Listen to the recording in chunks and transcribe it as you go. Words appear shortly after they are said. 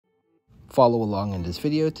Follow along in this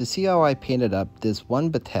video to see how I painted up this one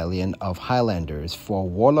battalion of Highlanders for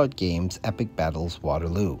Warlord Games Epic Battles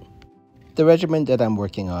Waterloo. The regiment that I'm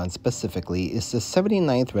working on specifically is the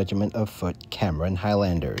 79th Regiment of Foot Cameron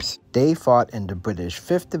Highlanders. They fought in the British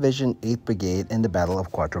 5th Division 8th Brigade in the Battle of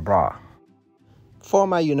Waterloo. For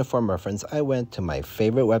my uniform reference, I went to my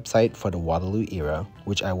favorite website for the Waterloo era,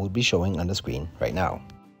 which I will be showing on the screen right now.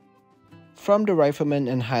 From the Rifleman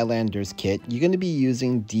and Highlanders kit, you're going to be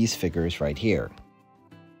using these figures right here.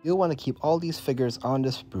 You'll want to keep all these figures on the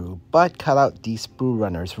sprue, but cut out these sprue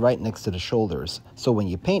runners right next to the shoulders, so when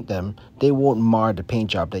you paint them, they won't mar the paint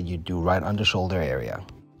job that you do right on the shoulder area.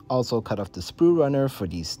 Also cut off the sprue runner for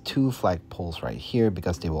these two flagpoles right here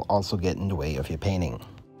because they will also get in the way of your painting.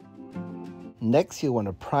 Next, you'll want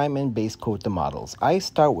to prime and base coat the models. I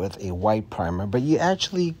start with a white primer, but you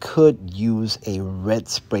actually could use a red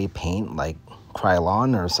spray paint like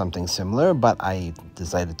Krylon or something similar, but I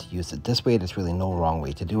decided to use it this way. There's really no wrong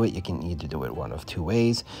way to do it. You can either do it one of two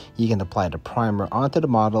ways. You can apply the primer onto the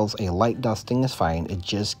models. A light dusting is fine. It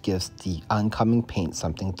just gives the oncoming paint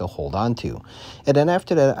something to hold on to. And then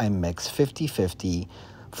after that, I mix 50-50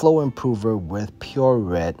 Flow Improver with pure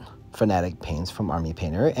red Fanatic paints from Army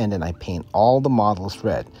Painter, and then I paint all the models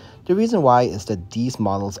red. The reason why is that these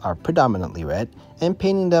models are predominantly red, and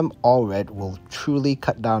painting them all red will truly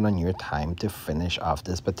cut down on your time to finish off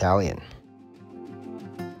this battalion.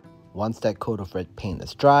 Once that coat of red paint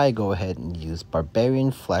is dry, go ahead and use Barbarian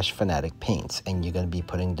Flesh Fanatic paints, and you're going to be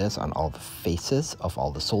putting this on all the faces of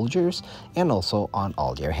all the soldiers and also on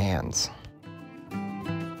all your hands.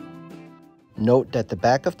 Note that the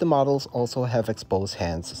back of the models also have exposed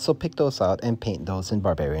hands, so pick those out and paint those in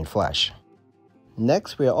Barbarian Flesh.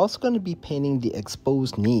 Next, we are also going to be painting the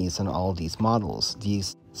exposed knees on all these models.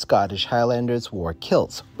 These Scottish Highlanders wore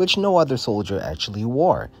kilts, which no other soldier actually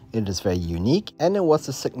wore. It is very unique, and it was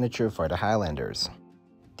the signature for the Highlanders.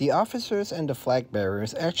 The officers and the flag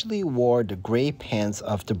bearers actually wore the grey pants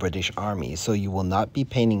of the British Army, so you will not be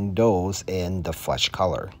painting those in the flesh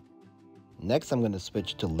color. Next, I'm going to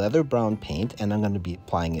switch to leather brown paint, and I'm going to be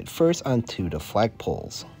applying it first onto the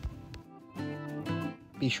flagpoles.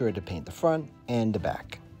 Be sure to paint the front and the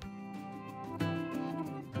back.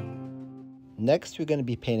 Next, we're going to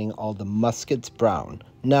be painting all the muskets brown.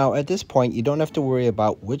 Now, at this point, you don't have to worry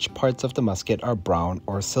about which parts of the musket are brown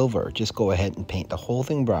or silver. Just go ahead and paint the whole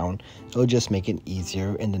thing brown. It'll just make it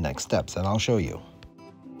easier in the next steps, and I'll show you.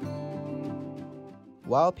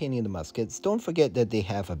 While painting the muskets, don't forget that they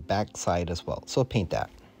have a back side as well, so paint that.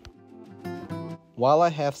 While I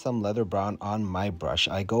have some leather brown on my brush,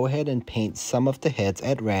 I go ahead and paint some of the heads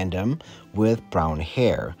at random with brown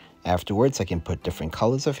hair. Afterwards, I can put different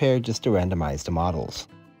colors of hair just to randomize the models.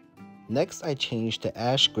 Next, I change to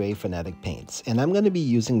ash gray Fanatic paints, and I'm going to be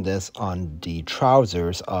using this on the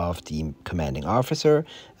trousers of the commanding officer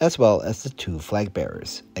as well as the two flag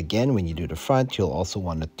bearers. Again, when you do the front, you'll also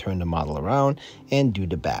want to turn the model around and do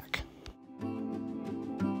the back.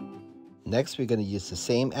 Next, we're going to use the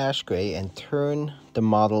same ash gray and turn the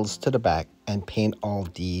models to the back and paint all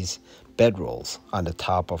these bedrolls on the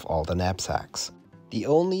top of all the knapsacks. The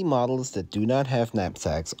only models that do not have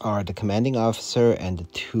knapsacks are the commanding officer and the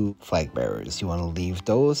two flag bearers. You want to leave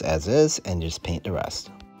those as is and just paint the rest.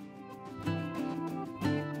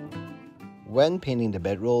 When painting the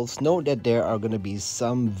bedrolls, note that there are going to be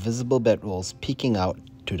some visible bedrolls peeking out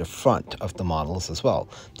to the front of the models as well.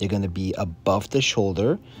 They're going to be above the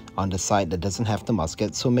shoulder on the side that doesn't have the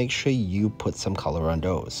musket, so make sure you put some color on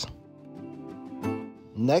those.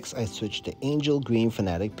 Next, I switch to Angel Green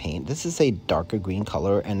Fanatic paint. This is a darker green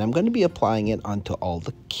color, and I'm going to be applying it onto all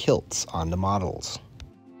the kilts on the models.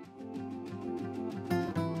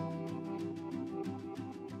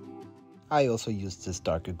 I also used this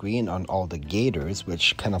darker green on all the gaiters,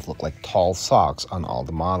 which kind of look like tall socks on all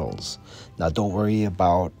the models. Now, don't worry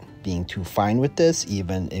about being too fine with this.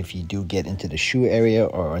 Even if you do get into the shoe area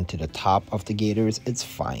or into the top of the gaiters, it's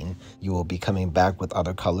fine. You will be coming back with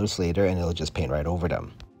other colors later and it'll just paint right over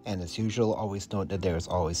them. And as usual, always note that there is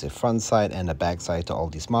always a front side and a back side to all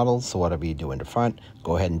these models, so whatever you do in the front,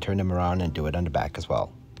 go ahead and turn them around and do it on the back as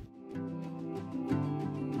well.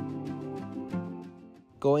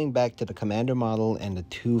 Going back to the commander model and the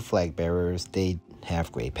two flag bearers, they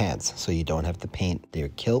have gray pants, so you don't have to paint their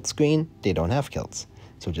kilts green. They don't have kilts.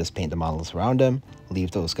 So just paint the models around them,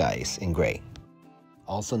 leave those guys in gray.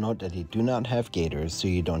 Also note that they do not have gaiters, so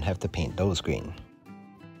you don't have to paint those green.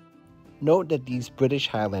 Note that these British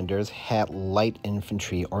Highlanders had light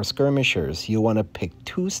infantry or skirmishers. You want to pick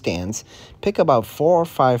two stands, pick about 4 or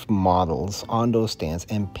 5 models on those stands,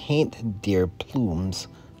 and paint their plumes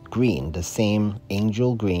green, the same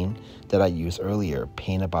angel green that I used earlier.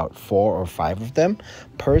 Paint about 4 or 5 of them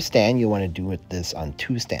per stand. You want to do this on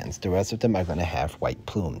 2 stands. The rest of them are going to have white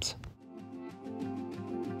plumes.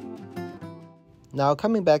 Now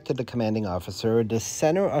coming back to the commanding officer, the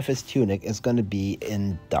center of his tunic is going to be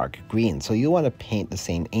in dark green. So you want to paint the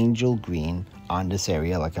same angel green on this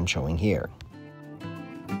area like I'm showing here.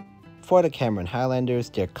 For the Cameron Highlanders,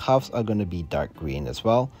 their cuffs are going to be dark green as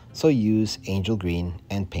well. So use angel green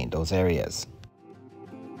and paint those areas.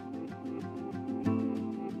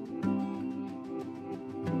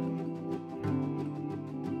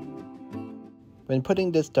 When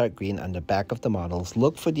putting this dark green on the back of the models,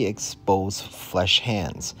 look for the exposed flesh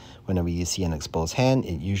hands. Whenever you see an exposed hand,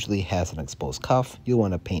 it usually has an exposed cuff. You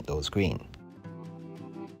want to paint those green.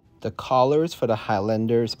 The collars for the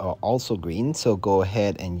Highlanders are also green, so go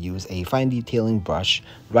ahead and use a fine detailing brush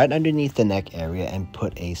right underneath the neck area and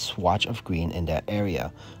put a swatch of green in that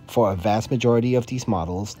area. For a vast majority of these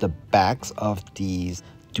models, the backs of these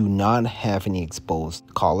do not have any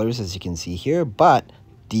exposed collars, as you can see here, but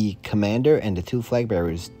the commander and the 2 flag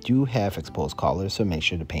bearers do have exposed collars, so make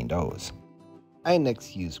sure to paint those. I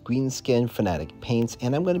next use Greenskin Fanatic paints,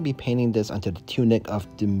 and I'm going to be painting this onto the tunic of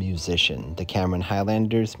the musician. The Cameron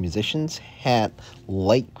Highlanders musicians had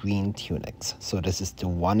light green tunics, so this is the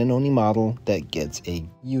one and only model that gets a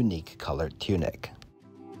unique colored tunic.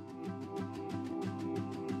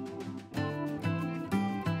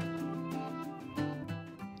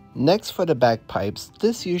 Next, for the bagpipes,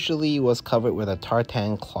 this usually was covered with a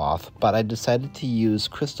tartan cloth, but I decided to use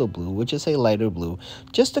crystal blue, which is a lighter blue,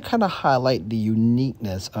 just to kind of highlight the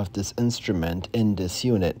uniqueness of this instrument in this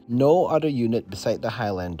unit. No other unit beside the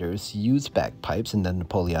Highlanders used bagpipes in the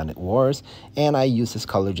Napoleonic Wars, and I use this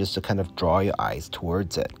color just to kind of draw your eyes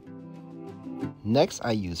towards it. Next,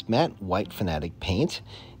 I use matte white Fanatic paint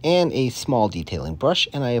and a small detailing brush,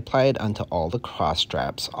 and I apply it onto all the cross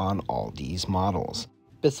straps on all these models.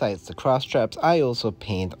 Besides the cross straps, I also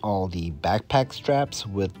paint all the backpack straps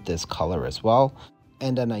with this color as well.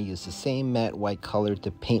 And then I use the same matte white color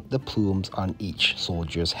to paint the plumes on each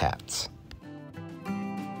soldier's hats.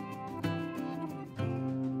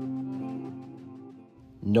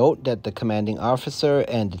 Note that the commanding officer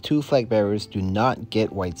and the 2 flag bearers do not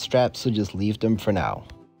get white straps, so just leave them for now.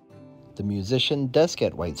 The musician does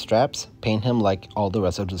get white straps. Paint him like all the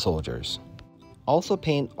rest of the soldiers. Also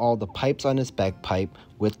paint all the pipes on his bagpipe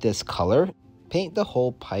with this color. Paint the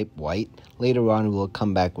whole pipe white. Later on, we'll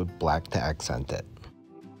come back with black to accent it.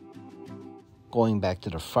 Going back to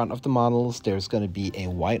the front of the models, there's going to be a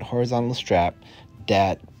white horizontal strap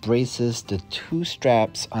that braces the 2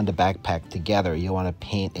 straps on the backpack together. You want to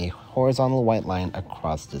paint a horizontal white line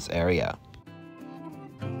across this area.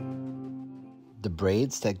 The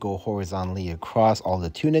braids that go horizontally across all the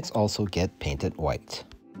tunics also get painted white.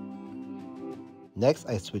 Next,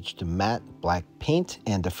 I switch to matte black paint,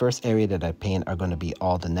 and the first area that I paint are going to be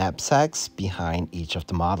all the knapsacks behind each of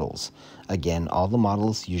the models. Again, all the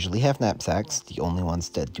models usually have knapsacks. The only ones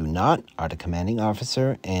that do not are the commanding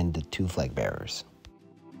officer and the 2 flag bearers.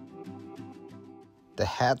 The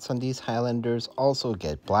hats on these Highlanders also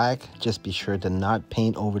get black. Just be sure to not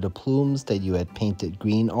paint over the plumes that you had painted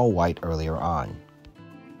green or white earlier on.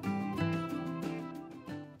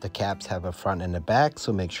 The caps have a front and a back,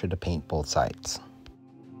 so make sure to paint both sides.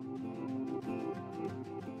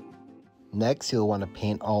 Next, you'll want to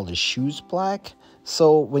paint all the shoes black.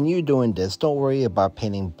 So when you're doing this, don't worry about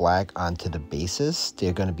painting black onto the bases.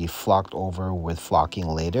 They're going to be flocked over with flocking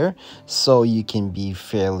later, so you can be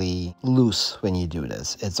fairly loose when you do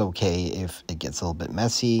this. It's okay if it gets a little bit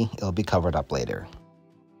messy. It'll be covered up later.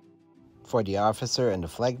 For the officer and the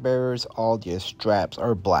flag bearers, all their straps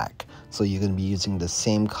are black. So you're going to be using the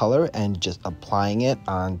same color and just applying it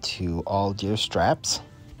onto all their straps.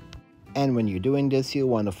 And when you're doing this, you'll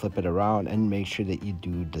want to flip it around and make sure that you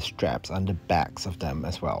do the straps on the backs of them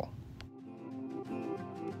as well.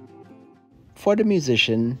 For the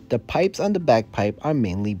musician, the pipes on the bagpipe are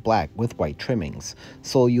mainly black with white trimmings.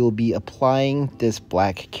 So you'll be applying this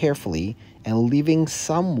black carefully and leaving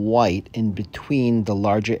some white in between the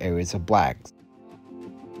larger areas of black.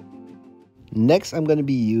 Next, I'm going to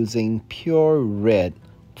be using pure red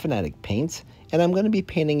Fanatic paints, and I'm going to be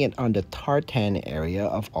painting it on the tartan area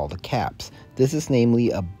of all the caps. This is namely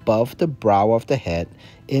above the brow of the head,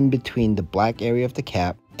 in between the black area of the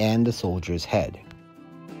cap and the soldier's head.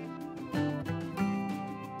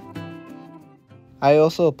 I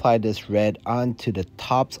also applied this red onto the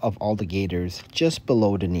tops of all the gaiters just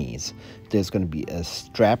below the knees. There's going to be a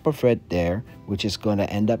strap of red there, which is going to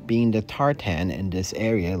end up being the tartan in this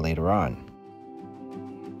area later on.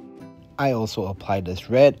 I also applied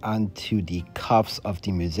this red onto the cuffs of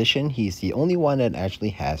the musician. He's the only one that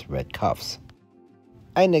actually has red cuffs.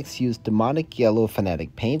 I next used demonic yellow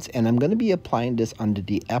fanatic paints, and I'm going to be applying this under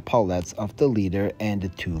the epaulettes of the leader and the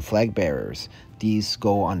two flag bearers. These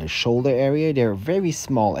go on the shoulder area. They're very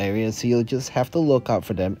small areas, so you'll just have to look out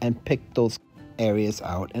for them and pick those areas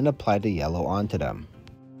out and apply the yellow onto them.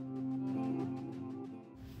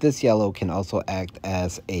 This yellow can also act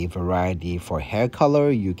as a variety for hair color.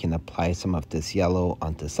 You can apply some of this yellow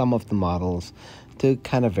onto some of the models to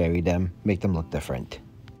kind of vary them, make them look different.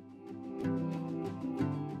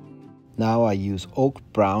 Now I use oak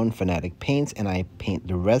brown fanatic paints, and I paint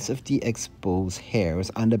the rest of the exposed hairs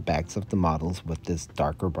on the backs of the models with this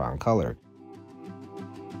darker brown color.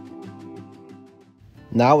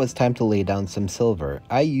 Now it's time to lay down some silver.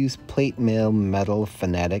 I use plate mail metal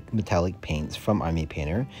fanatic metallic paints from Army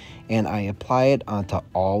Painter, and I apply it onto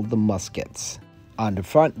all the muskets. On the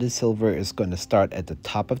front, the silver is going to start at the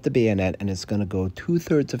top of the bayonet, and it's going to go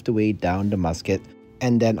 2/3 of the way down the musket.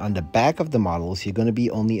 And then on the back of the models, you're going to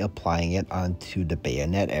be only applying it onto the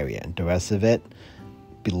bayonet area. The rest of it,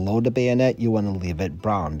 below the bayonet, you want to leave it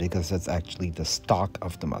brown because that's actually the stock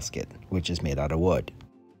of the musket, which is made out of wood.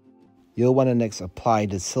 You'll want to next apply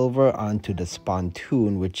the silver onto the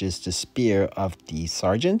spontoon, which is the spear of the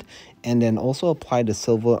sergeant, and then also apply the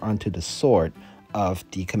silver onto the sword of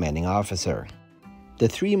the commanding officer. The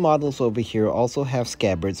three models over here also have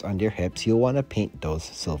scabbards on their hips. You'll want to paint those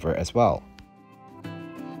silver as well.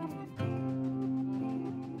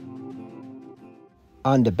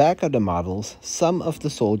 On the back of the models, some of the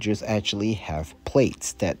soldiers actually have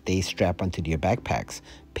plates that they strap onto their backpacks.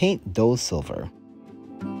 Paint those silver.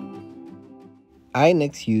 I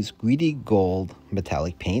next use greedy gold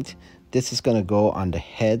metallic paint. This is going to go on the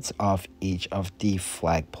heads of each of the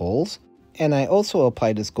flagpoles. And I also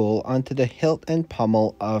apply this gold onto the hilt and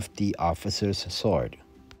pommel of the officer's sword.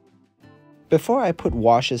 Before I put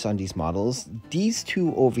washes on these models, these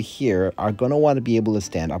two over here are going to want to be able to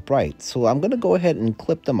stand upright. So I'm going to go ahead and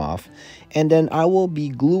clip them off, and then I will be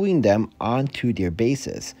gluing them onto their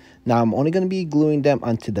bases. Now I'm only going to be gluing them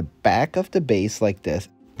onto the back of the base like this.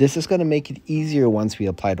 This is going to make it easier once we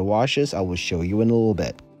apply the washes. I will show you in a little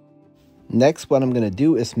bit. Next, what I'm going to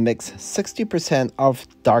do is mix 60% of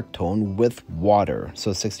dark tone with water.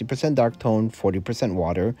 So 60% dark tone, 40%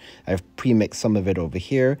 water. I've pre-mixed some of it over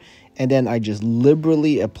here. And then I just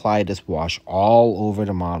liberally apply this wash all over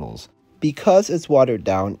the models. Because it's watered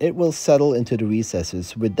down, it will settle into the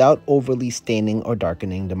recesses without overly staining or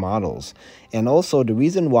darkening the models. And also, the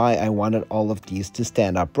reason why I wanted all of these to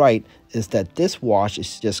stand upright is that this wash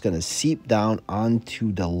is just going to seep down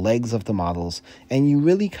onto the legs of the models, and you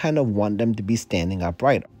really kind of want them to be standing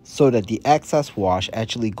upright so that the excess wash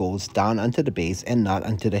actually goes down onto the base and not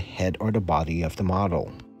onto the head or the body of the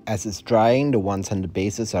model. As it's drying, the ones on the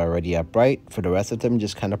bases are already upright. For the rest of them,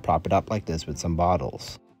 just kind of prop it up like this with some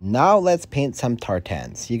bottles. Now let's paint some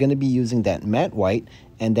tartans. You're going to be using that matte white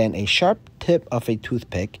and then a sharp tip of a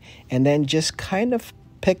toothpick, and then just kind of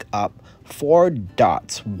pick up 4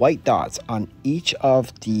 dots, white dots on each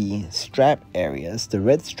of the strap areas, the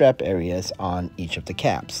red strap areas on each of the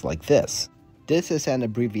caps like this. This is an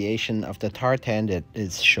abbreviation of the tartan that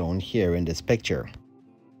is shown here in this picture.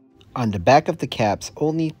 On the back of the caps,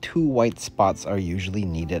 only 2 white spots are usually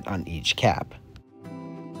needed on each cap.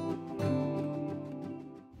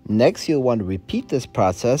 Next, you'll want to repeat this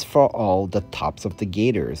process for all the tops of the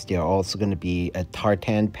gaiters. There are also going to be a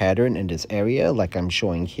tartan pattern in this area like I'm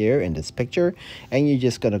showing here in this picture, and you're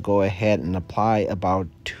just going to go ahead and apply about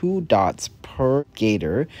 2 dots per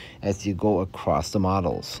gaiter as you go across the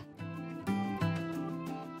models.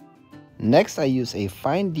 Next, I use a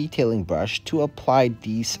fine detailing brush to apply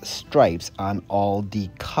these stripes on all the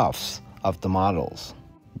cuffs of the models.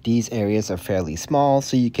 These areas are fairly small,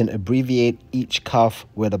 so you can abbreviate each cuff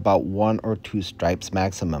with about 1 or 2 stripes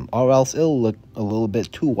maximum, or else it'll look a little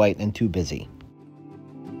bit too white and too busy.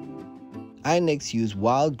 I next use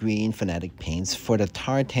wild green fanatic paints for the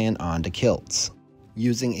tartan on the kilts.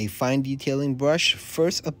 Using a fine detailing brush,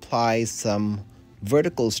 first apply some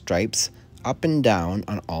vertical stripes up and down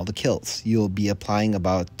on all the kilts. You'll be applying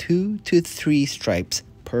about 2 to 3 stripes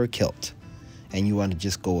per kilt. And you want to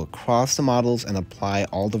just go across the models and apply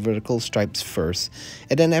all the vertical stripes first,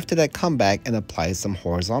 and then after that come back and apply some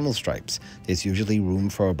horizontal stripes. There's usually room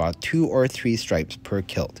for about 2 or 3 stripes per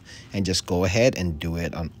kilt, and just go ahead and do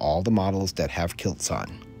it on all the models that have kilts on.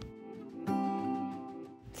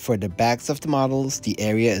 For the backs of the models, the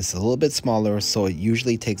area is a little bit smaller, so it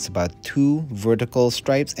usually takes about 2 vertical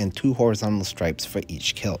stripes and 2 horizontal stripes for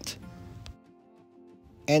each kilt.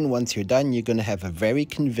 And once you're done, you're going to have a very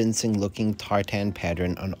convincing looking tartan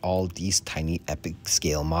pattern on all these tiny epic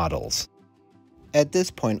scale models. At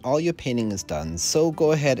this point, all your painting is done, so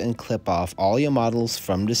go ahead and clip off all your models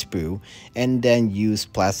from the sprue and then use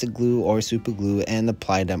plastic glue or super glue and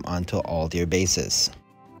apply them onto all your bases.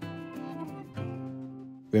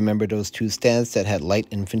 Remember those two stands that had light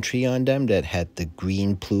infantry on them that had the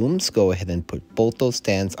green plumes? Go ahead and put both those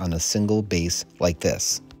stands on a single base like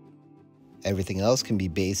this. Everything else can be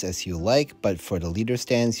base as you like, but for the leader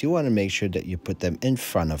stands, you want to make sure that you put them in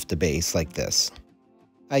front of the base like this.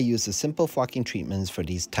 I use the simple flocking treatments for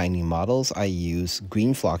these tiny models. I use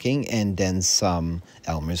green flocking and then some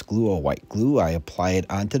Elmer's glue or white glue. I apply it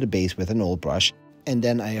onto the base with an old brush, and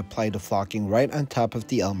then I apply the flocking right on top of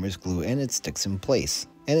the Elmer's glue and it sticks in place.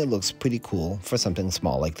 And it looks pretty cool for something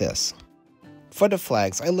small like this. For the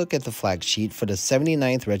flags, I look at the flag sheet for the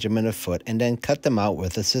 79th Regiment of Foot and then cut them out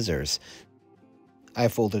with the scissors. I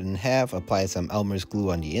fold it in half, apply some Elmer's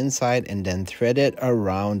glue on the inside, and then thread it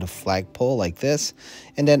around the flagpole like this.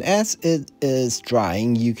 And then as it is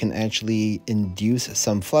drying, you can actually induce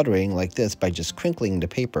some fluttering like this by just crinkling the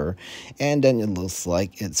paper, and then it looks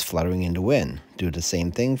like it's fluttering in the wind. Do the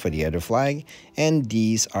same thing for the other flag, and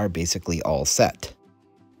these are basically all set.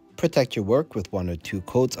 Protect your work with 1 or 2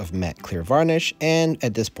 coats of matte clear varnish, and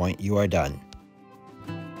at this point you are done.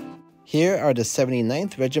 Here are the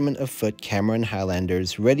 79th Regiment of Foot Cameron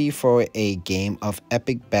Highlanders ready for a game of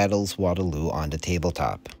Epic Battles Waterloo on the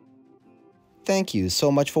tabletop. Thank you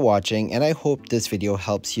so much for watching, and I hope this video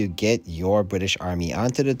helps you get your British Army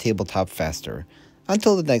onto the tabletop faster.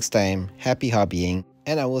 Until the next time, happy hobbying,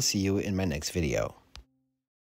 and I will see you in my next video.